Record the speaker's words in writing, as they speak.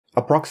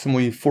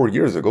Approximately 4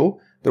 years ago,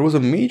 there was a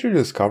major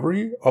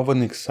discovery of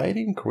an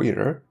exciting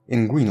crater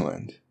in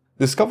Greenland,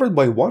 discovered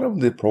by one of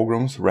the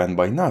programs ran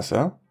by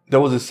NASA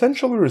that was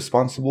essentially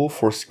responsible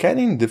for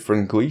scanning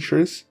different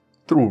glaciers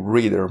through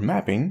radar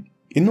mapping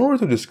in order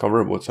to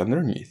discover what's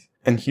underneath.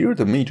 And here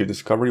the major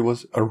discovery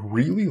was a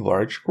really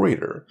large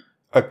crater,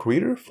 a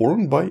crater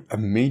formed by a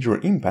major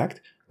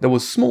impact that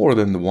was smaller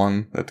than the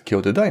one that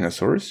killed the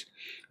dinosaurs,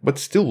 but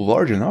still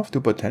large enough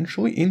to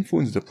potentially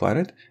influence the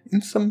planet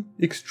in some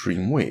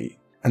extreme way.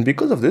 And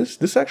because of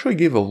this actually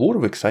gave a lot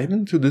of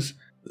excitement to this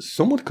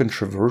somewhat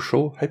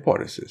controversial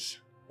hypothesis.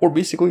 Or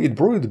basically it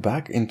brought it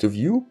back into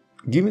view,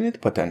 giving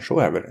it potential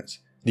evidence.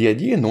 The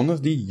idea known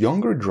as the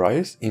Younger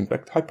Dryas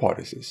Impact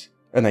Hypothesis.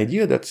 An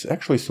idea that's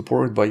actually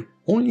supported by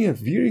only a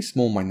very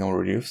small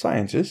minority of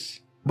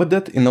scientists, but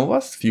that in the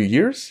last few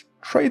years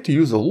tried to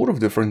use a lot of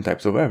different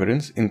types of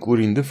evidence,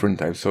 including different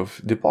types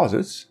of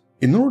deposits,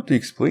 in order to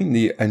explain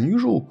the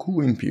unusual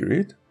cooling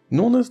period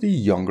known as the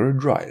Younger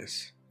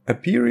Dryas, a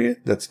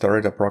period that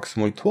started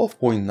approximately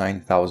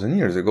 12.9 thousand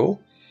years ago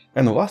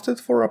and lasted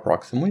for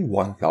approximately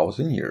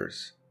 1,000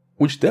 years,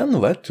 which then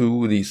led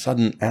to the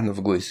sudden end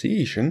of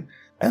glaciation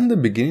and the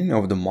beginning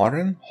of the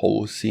modern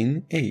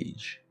Holocene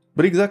age.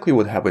 But exactly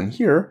what happened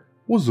here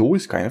was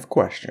always kind of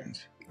questioned.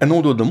 And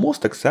although the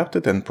most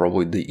accepted and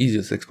probably the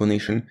easiest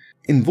explanation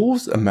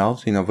involves a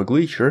melting of a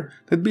glacier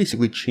that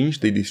basically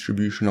changed the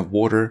distribution of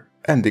water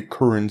and the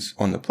currents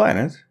on the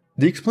planet,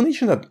 the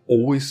explanation that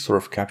always sort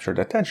of captured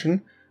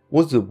attention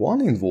was the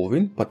one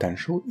involving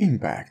potential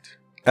impact.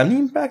 An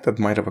impact that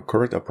might have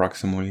occurred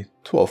approximately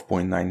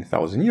 12.9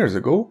 thousand years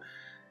ago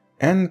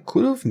and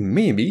could have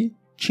maybe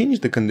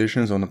changed the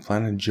conditions on the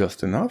planet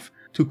just enough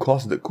to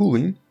cause the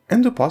cooling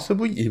and to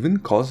possibly even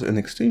cause an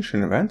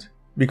extinction event,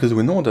 because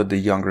we know that the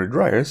Younger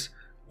Dryas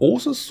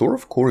also sort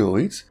of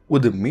correlates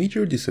with the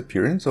major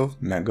disappearance of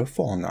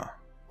Megafauna.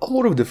 A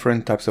lot of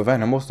different types of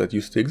animals that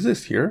used to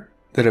exist here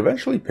that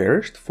eventually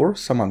perished for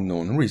some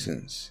unknown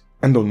reasons.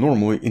 And though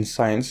normally in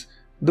science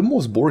the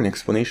most boring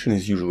explanation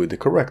is usually the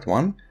correct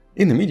one,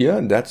 in the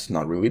media that's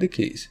not really the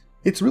case.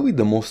 It's really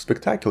the most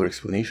spectacular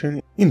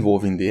explanation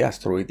involving the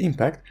asteroid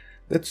impact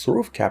that sort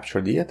of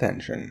captured the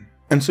attention.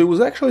 And so it was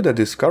actually the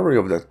discovery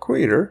of that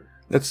crater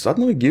that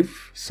suddenly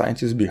gave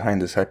scientists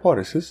behind this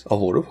hypothesis a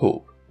lot of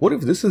hope. What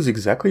if this is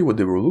exactly what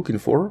they were looking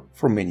for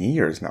many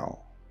years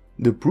now?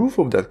 The proof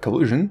of that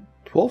collision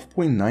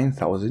 12.9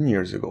 thousand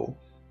years ago,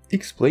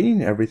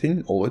 explaining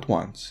everything all at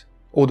once.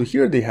 Although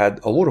here they had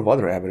a lot of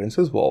other evidence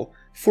as well,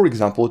 for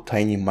example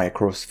tiny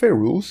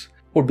Microspherules,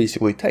 or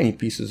basically tiny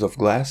pieces of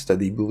glass that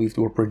they believed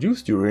were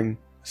produced during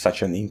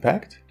such an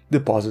impact,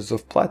 deposits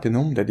of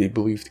platinum that they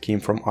believed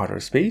came from outer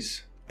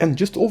space, and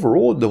just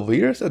overall the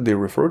layers that they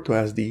referred to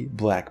as the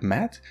black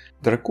mat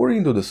that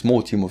according to the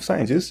small team of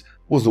scientists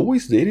was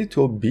always dated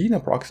to have been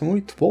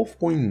approximately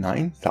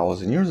 12.9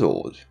 thousand years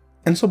old.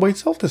 And so by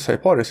itself this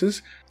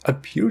hypothesis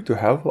appeared to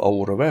have a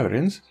lot of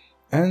evidence,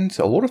 and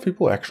a lot of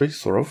people actually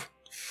sort of,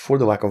 for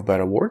the lack of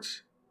better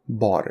words,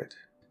 bought it.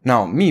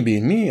 Now, me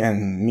being me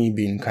and me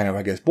being kind of,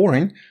 I guess,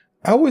 boring,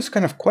 I always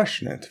kind of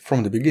questioned it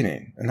from the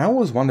beginning, and I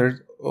always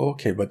wondered,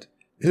 okay, but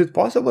is it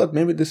possible that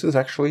maybe this is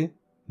actually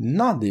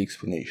not the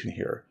explanation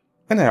here?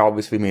 And I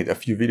obviously made a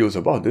few videos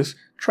about this,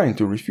 trying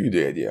to refute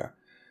the idea.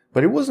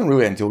 But it wasn't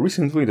really until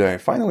recently that I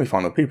finally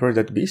found a paper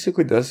that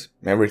basically does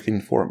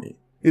everything for me.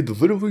 It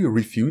literally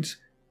refutes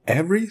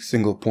every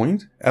single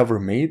point ever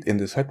made in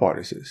this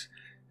hypothesis.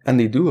 And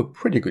they do a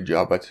pretty good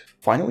job at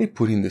finally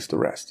putting this to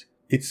rest.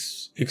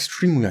 It's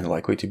extremely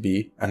unlikely to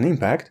be an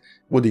impact,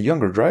 with the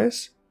Younger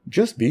Dryas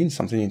just being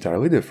something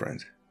entirely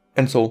different.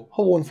 And so,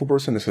 hello wonderful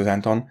person, this is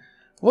Anton.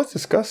 Let's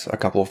discuss a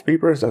couple of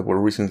papers that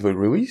were recently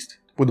released,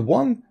 with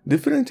one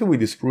definitively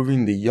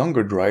disproving the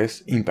Younger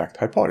Dryas Impact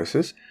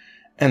Hypothesis,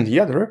 and the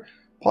other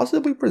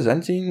possibly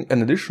presenting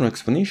an additional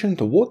explanation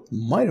to what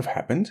might have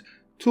happened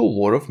to a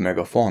lot of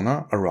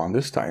megafauna around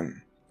this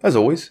time. As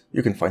always,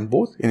 you can find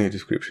both in the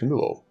description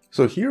below.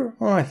 So here,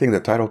 I think the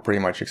title pretty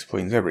much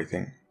explains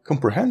everything.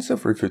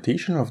 Comprehensive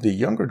Refutation of the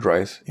Younger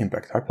Dryas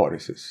Impact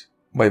Hypothesis,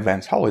 by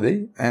Vance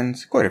Holliday and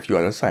quite a few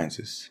other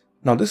scientists.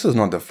 Now this is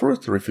not the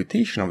first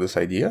refutation of this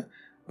idea,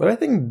 but I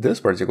think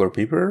this particular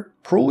paper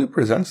probably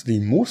presents the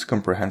most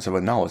comprehensive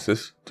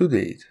analysis to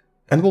date.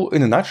 And well,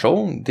 in a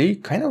nutshell, they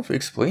kind of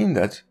explain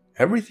that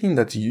everything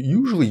that's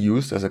usually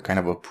used as a kind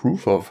of a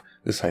proof of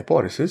this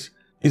hypothesis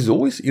is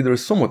always either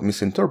somewhat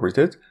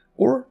misinterpreted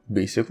or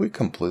basically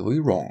completely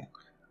wrong.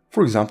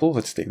 For example,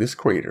 let's take this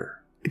crater.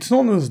 It's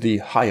known as the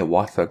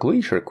Hiawatha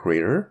Glacier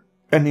crater,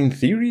 and in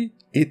theory,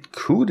 it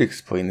could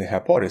explain the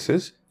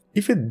hypothesis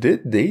if it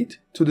did date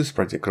to this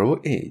particular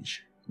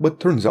age. But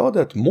turns out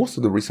that most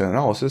of the recent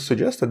analysis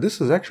suggests that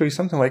this is actually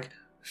something like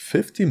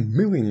 50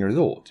 million years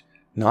old,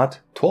 not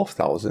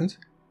 12,000,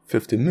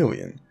 50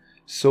 million.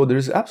 So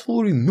there's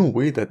absolutely no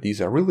way that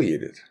these are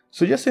related,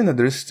 suggesting that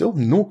there is still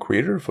no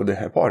crater for the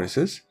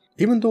hypothesis,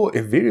 even though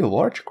a very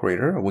large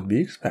crater would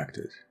be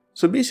expected.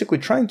 So basically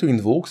trying to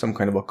invoke some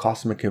kind of a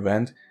cosmic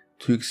event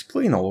to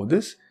explain all of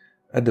this,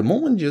 at the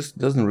moment just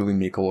doesn't really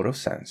make a lot of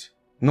sense.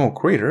 No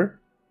crater,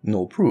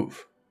 no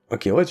proof.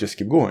 Okay, let's just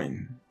keep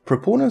going.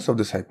 Proponents of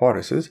this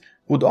hypothesis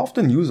would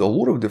often use a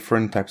lot of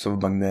different types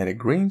of magnetic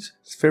grains,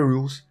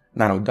 spherules,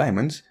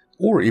 nanodiamonds,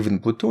 or even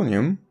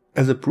plutonium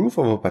as a proof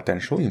of a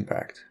potential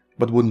impact.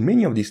 But when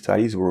many of these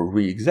studies were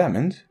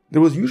re-examined,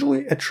 there was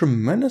usually a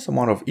tremendous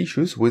amount of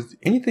issues with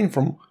anything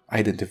from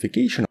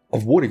identification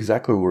of what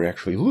exactly we're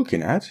actually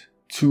looking at,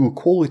 to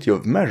quality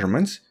of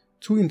measurements,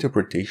 to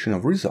interpretation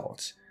of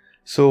results.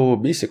 So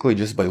basically,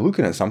 just by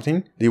looking at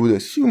something, they would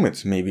assume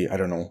it's maybe, I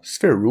don't know,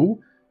 spherule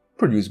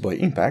produced by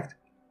impact,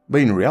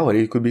 but in reality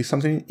it could be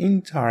something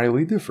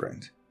entirely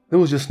different. There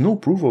was just no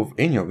proof of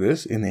any of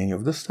this in any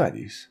of the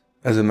studies.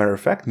 As a matter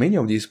of fact, many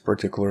of these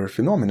particular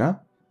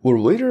phenomena were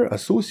later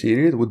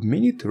associated with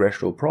many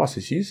terrestrial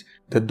processes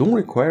that don't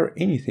require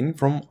anything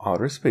from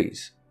outer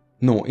space.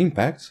 No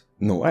impacts,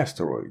 no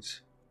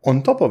asteroids.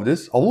 On top of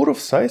this, a lot of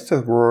sites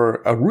that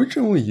were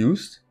originally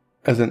used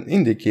as an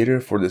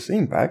indicator for this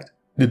impact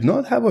did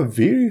not have a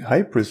very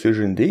high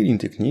precision dating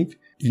technique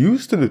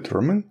used to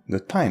determine the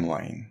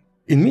timeline.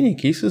 In many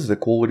cases, the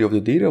quality of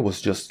the data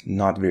was just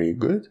not very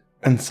good,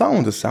 and some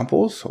of the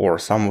samples, or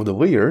some of the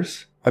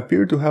layers,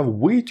 appeared to have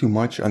way too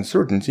much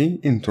uncertainty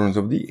in terms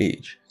of the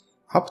age,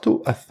 up to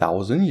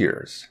 1,000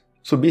 years.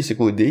 So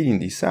basically dating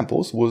these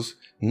samples was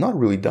not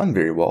really done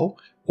very well,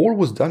 or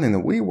was done in a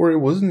way where it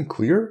wasn't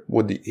clear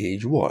what the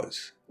age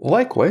was.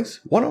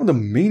 Likewise, one of the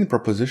main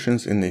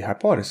propositions in the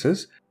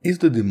hypothesis is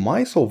the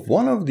demise of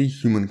one of the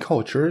human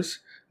cultures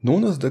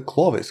known as the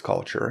Clovis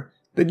culture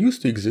that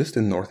used to exist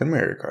in North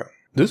America.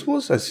 This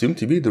was assumed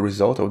to be the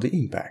result of the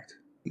impact.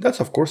 That's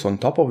of course on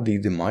top of the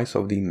demise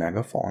of the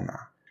Megafauna.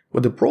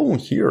 But the problem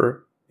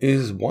here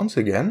is, once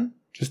again,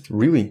 just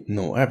really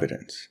no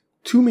evidence.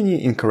 Too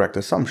many incorrect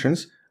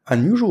assumptions,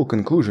 unusual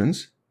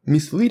conclusions,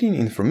 misleading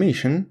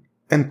information,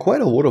 and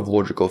quite a lot of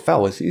logical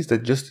fallacies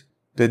that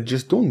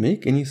just don't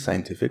make any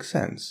scientific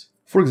sense.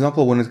 For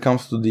example, when it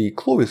comes to the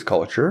Clovis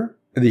culture,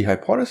 the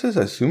hypothesis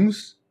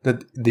assumes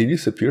that they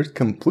disappeared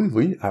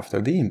completely after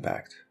the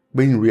impact.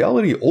 But in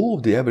reality, all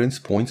of the evidence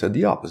points at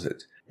the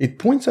opposite. It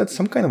points at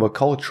some kind of a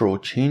cultural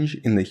change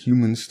in the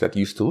humans that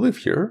used to live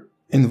here,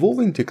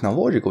 involving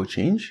technological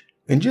change,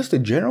 and just a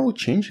general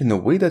change in the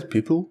way that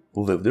people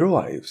live their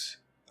lives.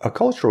 A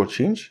cultural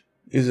change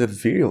is a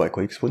very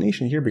likely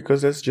explanation here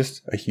because that's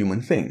just a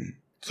human thing.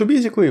 So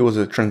basically it was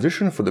a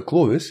transition for the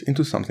Clovis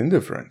into something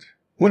different.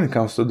 When it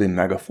comes to the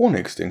Megafauna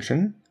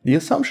extinction, the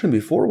assumption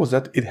before was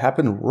that it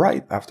happened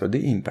right after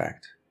the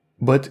impact.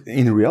 But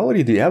in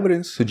reality the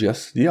evidence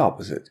suggests the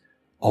opposite.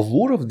 A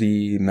lot of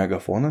the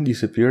Megafauna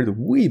disappeared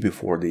way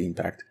before the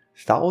impact,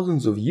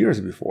 thousands of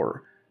years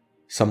before.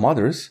 Some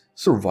others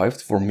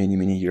survived for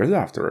many years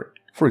after,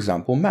 for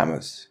example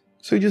mammoths.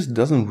 So it just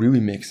doesn't really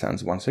make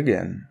sense once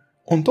again.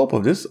 On top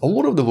of this, a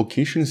lot of the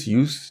locations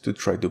used to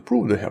try to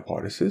prove the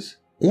hypothesis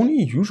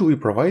only usually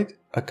provide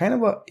a kind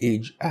of a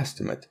age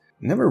estimate,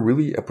 never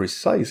really a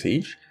precise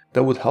age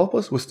that would help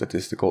us with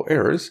statistical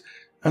errors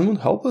and would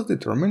help us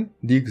determine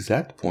the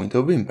exact point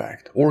of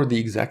impact or the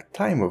exact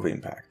time of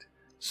impact.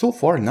 So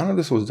far, none of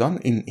this was done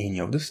in any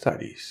of the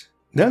studies.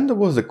 Then there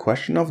was the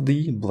question of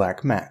the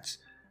black mats,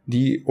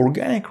 the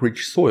organic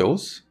rich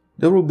soils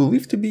that were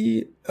believed to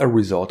be a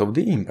result of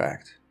the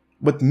impact.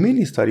 But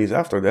many studies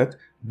after that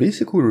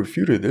basically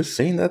refuted this,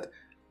 saying that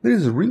there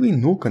is really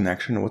no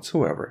connection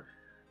whatsoever.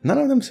 None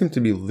of them seem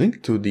to be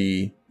linked to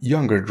the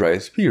Younger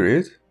Dryas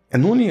period,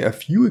 and only a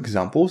few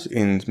examples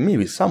in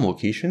maybe some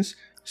locations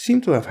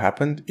seem to have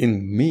happened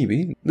in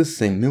maybe the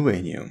same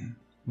millennium.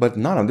 But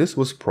none of this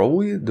was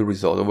probably the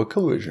result of a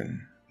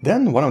collision.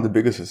 Then one of the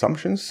biggest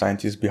assumptions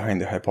scientists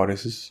behind the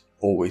hypothesis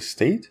always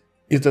state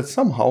is that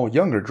somehow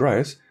Younger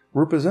Dryas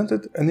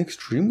represented an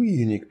extremely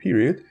unique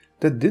period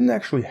that didn't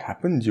actually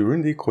happen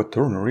during the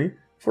Quaternary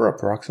for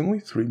approximately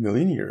 3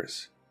 million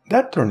years.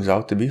 That turns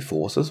out to be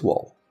false as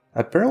well.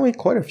 Apparently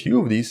quite a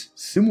few of these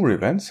similar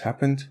events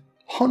happened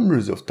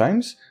hundreds of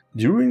times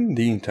during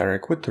the entire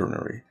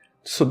Quaternary.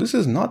 So this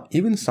is not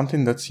even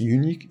something that's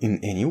unique in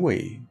any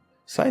way.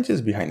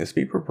 Scientists behind this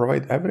paper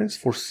provide evidence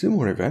for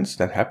similar events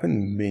that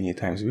happened many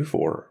times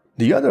before.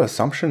 The other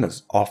assumption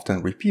that's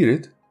often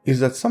repeated is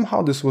that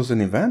somehow this was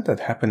an event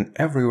that happened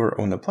everywhere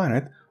on the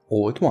planet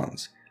all at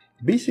once.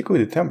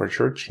 Basically the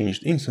temperature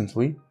changed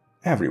instantly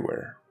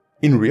everywhere.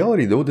 In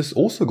reality though, this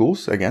also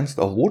goes against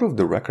a lot of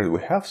the record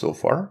we have so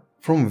far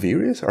from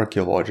various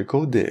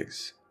archaeological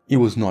digs. It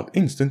was not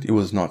instant, it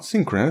was not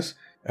synchronous,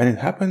 and it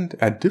happened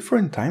at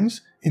different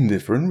times in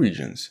different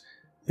regions.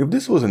 If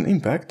this was an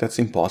impact, that's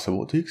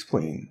impossible to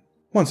explain.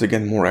 Once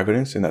again, more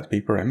evidence in that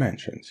paper I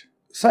mentioned.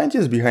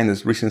 Scientists behind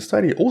this recent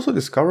study also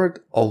discovered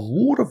a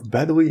lot of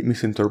badly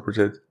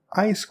misinterpreted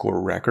ice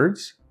core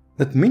records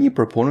that many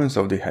proponents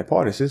of the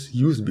hypothesis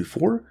used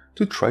before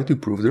to try to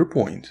prove their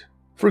point.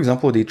 For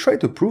example, they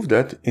tried to prove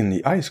that in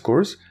the ice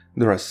cores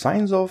there are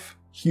signs of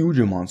huge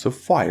amounts of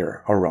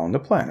fire around the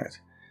planet.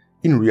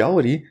 In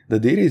reality, the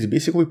data is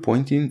basically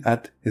pointing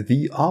at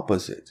the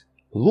opposite,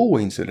 low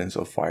incidence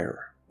of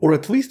fire. Or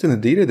at least in the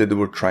data that they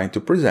were trying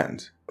to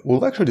present.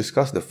 We'll actually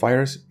discuss the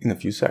fires in a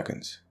few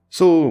seconds.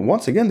 So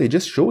once again, they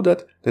just show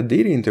that the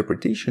data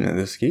interpretation in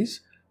this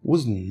case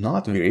was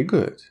not very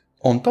good.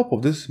 On top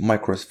of this,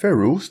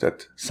 Microspherules,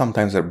 that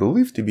sometimes are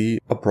believed to be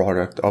a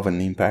product of an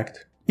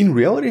impact, in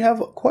reality have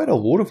quite a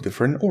lot of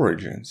different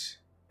origins.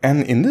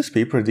 And in this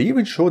paper, they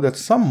even show that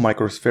some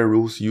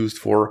microspherules used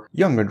for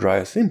Younger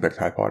Dryas Impact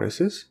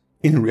Hypothesis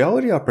in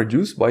reality are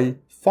produced by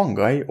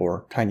fungi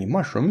or tiny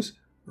mushrooms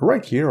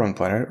right here on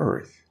planet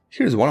Earth.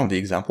 Here's one of the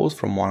examples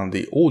from one of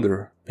the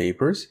older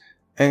papers,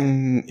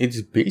 and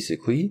it's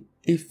basically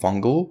a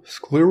fungal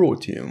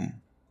sclerotium.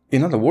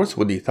 In other words,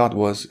 what they thought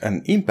was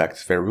an impact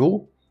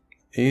spherule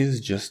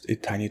is just a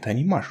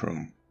tiny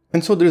mushroom.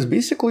 And so there's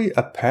basically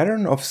a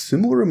pattern of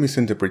similar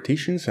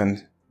misinterpretations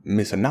and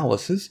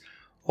misanalysis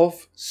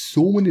of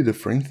so many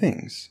different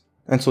things.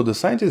 And so the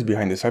scientists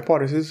behind this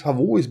hypothesis have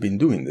always been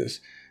doing this.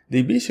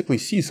 They basically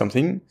see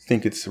something,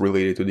 think it's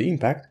related to the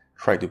impact,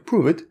 try to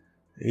prove it.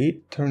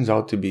 It turns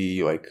out to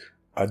be like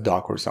a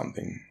duck or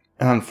something.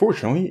 And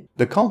unfortunately,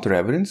 the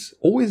counter-evidence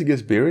always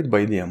gets buried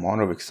by the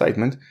amount of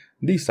excitement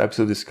these types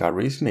of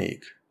discoveries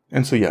make.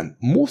 And so yeah,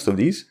 most of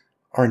these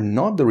are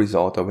not the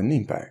result of an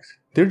impact.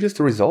 They're just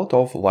a result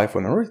of life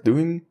on Earth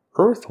doing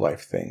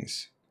Earth-life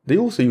things. They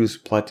also use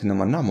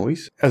platinum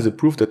anomalies as a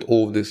proof that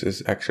all of this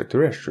is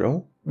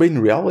extraterrestrial, but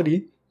in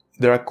reality,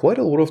 there are quite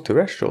a lot of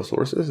terrestrial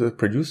sources that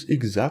produce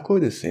exactly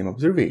the same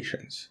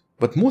observations.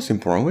 But most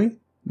importantly,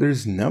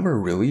 there's never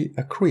really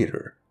a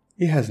crater.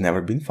 It has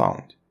never been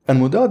found.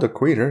 And without a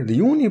crater,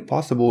 the only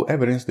possible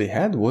evidence they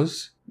had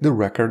was the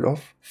record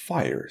of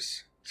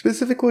fires.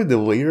 Specifically the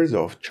layers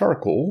of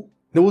charcoal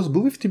that was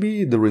believed to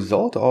be the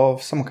result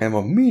of some kind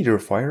of a major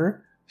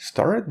fire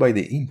started by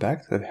the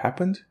impact that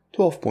happened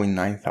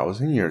 12.9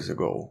 thousand years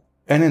ago.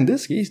 And in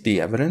this case,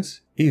 the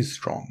evidence is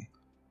strong.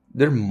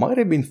 There might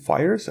have been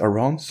fires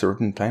around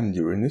certain time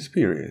during this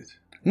period.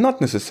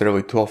 Not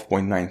necessarily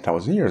 12.9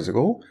 thousand years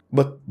ago,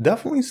 but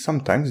definitely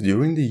sometimes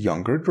during the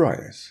Younger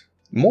Dryas.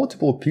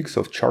 Multiple peaks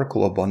of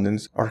charcoal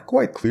abundance are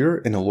quite clear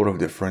in a lot of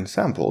different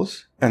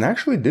samples, and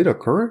actually did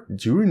occur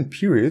during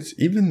periods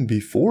even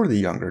before the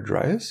Younger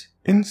Dryas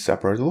in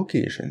separate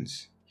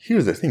locations.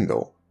 Here's the thing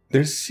though,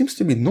 there seems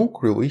to be no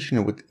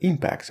correlation with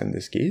impacts in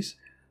this case,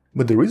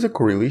 but there is a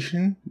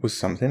correlation with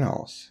something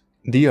else.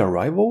 The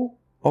arrival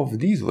of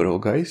these little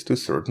guys to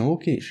certain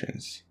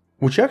locations.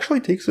 Which actually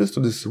takes us to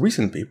this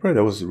recent paper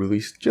that was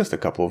released just a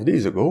couple of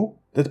days ago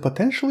that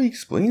potentially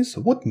explains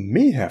what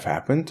may have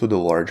happened to the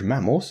large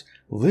mammals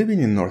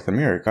living in North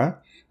America,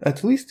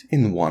 at least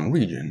in one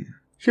region.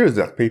 Here's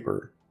that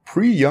paper.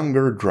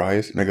 Pre-Younger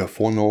Dryas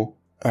megafaunal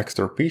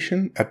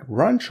extirpation at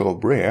Rancho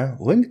Brea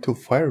linked to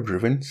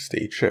fire-driven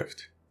state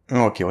shift.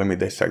 Okay, let me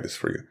dissect this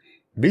for you.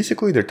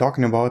 Basically, they're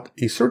talking about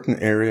a certain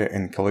area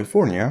in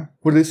California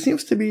where there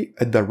seems to be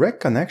a direct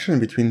connection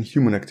between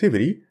human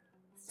activity,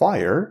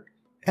 fire,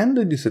 and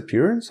the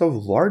disappearance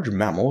of large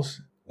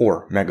mammals,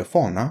 or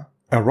megafauna,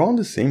 around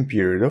the same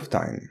period of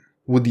time,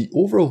 with the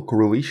overall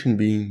correlation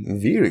being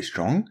very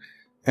strong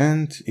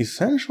and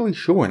essentially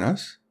showing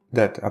us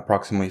that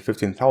approximately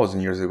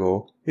 15,000 years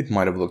ago it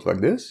might have looked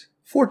like this,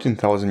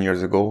 14,000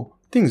 years ago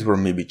things were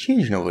maybe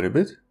changing a little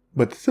bit,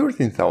 but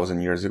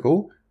 13,000 years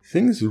ago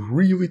things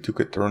really took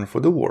a turn for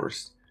the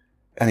worst,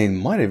 and it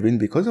might have been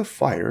because of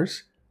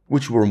fires,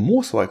 which were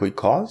most likely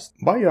caused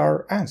by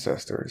our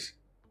ancestors,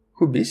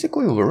 who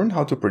basically learned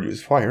how to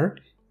produce fire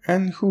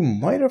and who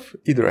might have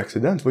either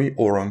accidentally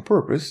or on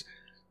purpose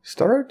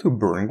started to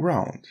burn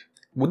ground,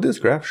 with this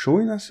graph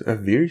showing us a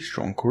very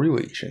strong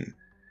correlation.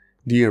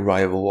 The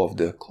arrival of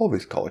the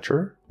Clovis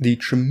culture, the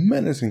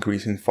tremendous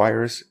increase in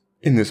fires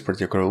in this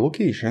particular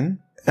location,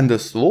 and the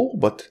slow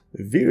but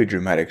very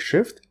dramatic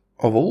shift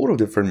of a lot of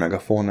different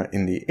megafauna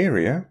in the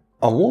area,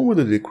 along with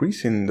a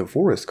decrease in the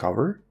forest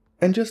cover,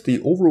 and just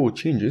the overall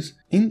changes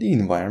in the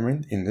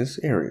environment in this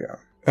area.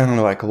 And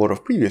unlike a lot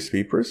of previous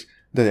papers,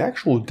 the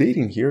actual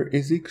dating here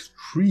is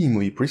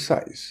extremely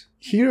precise.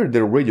 Here, the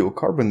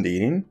radiocarbon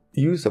dating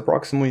used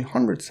approximately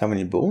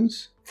 170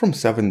 bones from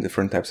 7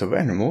 different types of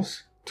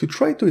animals to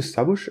try to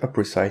establish a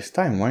precise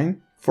timeline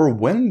for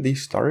when they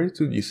started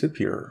to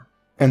disappear.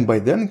 And by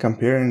then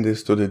comparing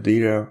this to the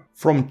data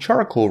from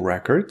charcoal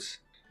records,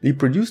 they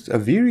produced a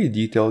very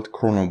detailed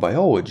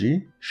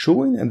chronobiology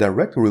showing a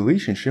direct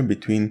relationship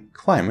between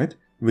climate,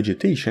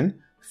 vegetation,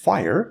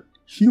 fire,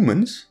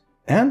 humans,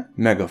 and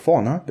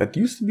megafauna that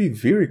used to be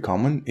very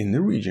common in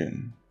the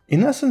region.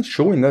 In essence,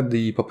 showing that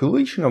the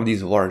population of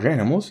these large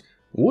animals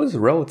was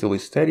relatively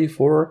steady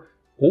for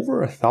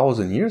over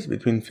 1,000 years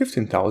between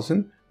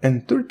 15,000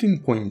 and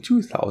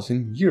 13.2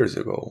 thousand years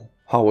ago.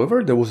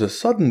 However, there was a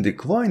sudden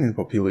decline in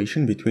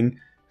population between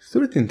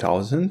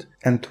 13,000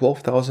 and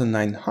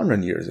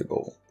 12,900 years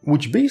ago,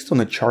 which based on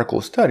the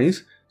charcoal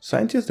studies,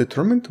 scientists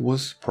determined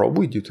was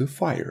probably due to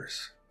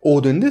fires.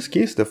 Although in this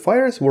case the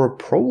fires were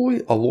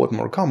probably a lot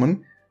more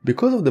common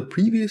because of the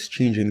previous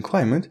change in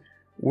climate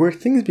where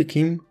things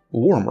became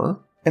warmer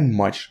and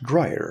much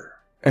drier.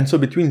 And so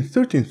between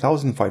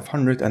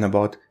 13,500 and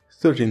about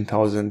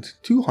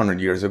 13,200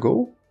 years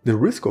ago, the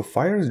risk of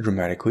fires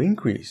dramatically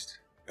increased.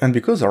 And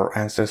because our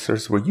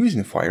ancestors were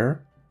using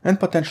fire and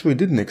potentially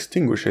didn't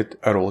extinguish it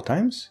at all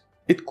times,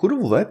 it could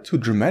have led to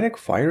dramatic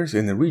fires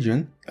in the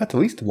region at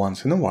least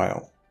once in a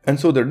while. And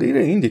so their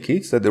data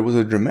indicates that there was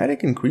a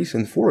dramatic increase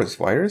in forest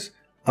fires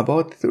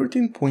about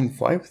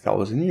 13.5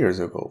 thousand years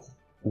ago,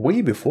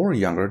 way before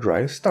Younger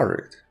Dryas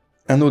started.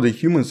 And though the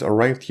humans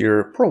arrived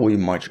here probably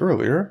much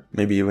earlier,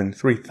 maybe even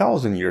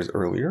 3,000 years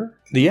earlier,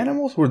 the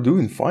animals were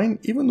doing fine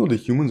even though the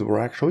humans were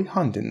actually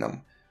hunting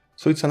them.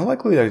 So it's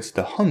unlikely that it's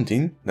the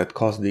hunting that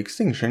caused the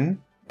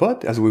extinction,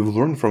 but as we've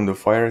learned from the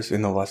fires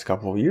in the last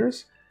couple of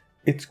years,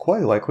 it's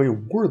quite likely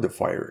were the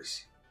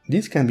fires.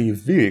 These can be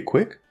very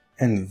quick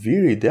and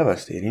very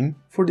devastating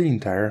for the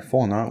entire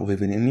fauna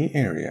living in the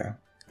area.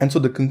 And so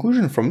the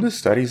conclusion from this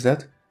study is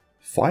that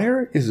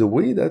fire is a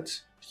way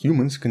that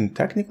humans can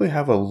technically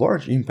have a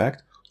large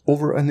impact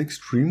over an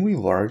extremely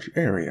large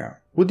area,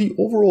 with the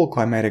overall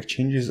climatic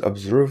changes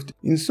observed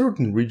in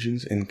certain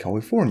regions in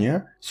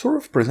California sort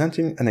of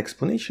presenting an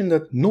explanation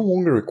that no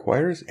longer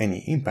requires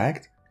any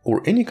impact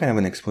or any kind of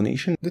an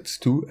explanation that's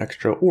too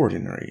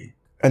extraordinary.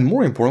 And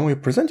more importantly,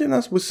 presenting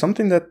us with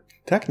something that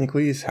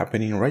technically is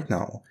happening right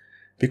now.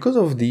 Because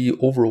of the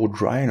overall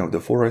drying of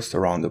the forest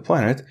around the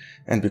planet,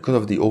 and because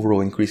of the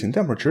overall increase in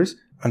temperatures,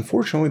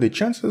 unfortunately the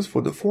chances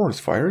for the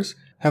forest fires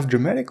have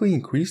dramatically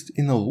increased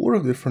in a lot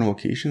of different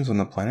locations on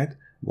the planet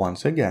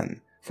once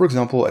again. For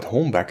example, at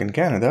home back in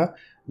Canada,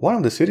 one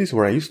of the cities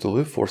where I used to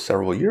live for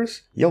several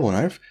years,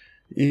 Yellowknife,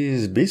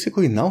 is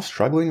basically now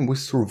struggling with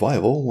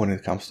survival when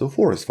it comes to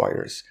forest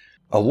fires.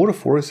 A lot of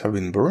forests have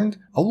been burned,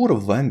 a lot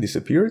of land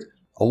disappeared,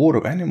 a lot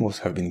of animals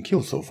have been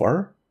killed so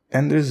far,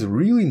 and there's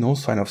really no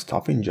sign of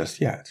stopping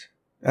just yet.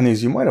 And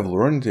as you might have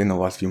learned in the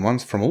last few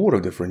months from a lot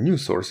of different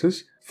news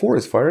sources,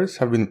 forest fires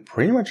have been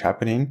pretty much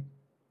happening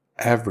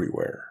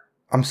everywhere.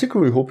 I'm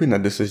secretly hoping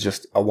that this is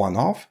just a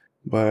one-off,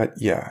 but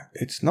yeah,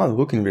 it's not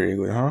looking very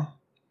good, huh?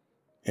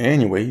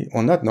 Anyway,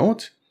 on that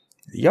note,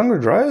 Younger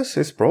Dryas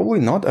is probably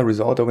not a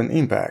result of an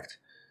impact.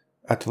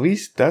 At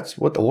least that's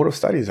what a lot of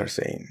studies are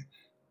saying.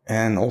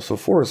 And also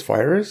forest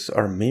fires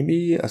are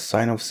maybe a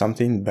sign of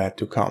something bad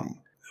to come.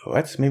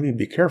 Let's maybe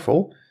be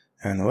careful,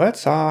 and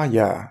let's,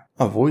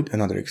 avoid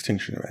another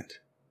extinction event.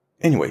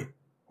 Anyway,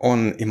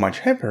 on a much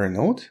happier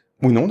note,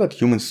 we know that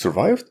humans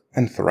survived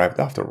and thrived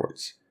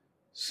afterwards.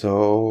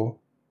 So,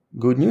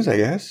 good news, I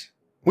guess.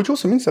 Which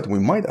also means that we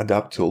might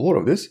adapt to a lot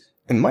of this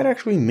and might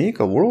actually make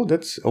a world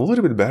that's a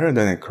little bit better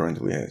than it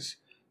currently is.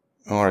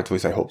 Or at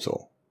least I hope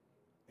so.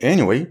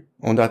 Anyway,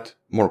 on that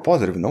more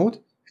positive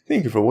note,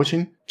 thank you for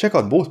watching. Check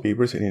out both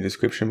papers in the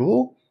description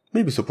below.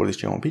 Maybe support this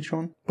channel on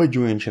Patreon by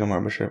joining channel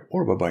membership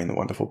or by buying the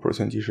Wonderful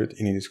Person t-shirt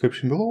in the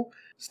description below.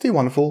 Stay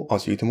wonderful, I'll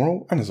see you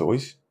tomorrow, and as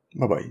always,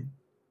 bye bye.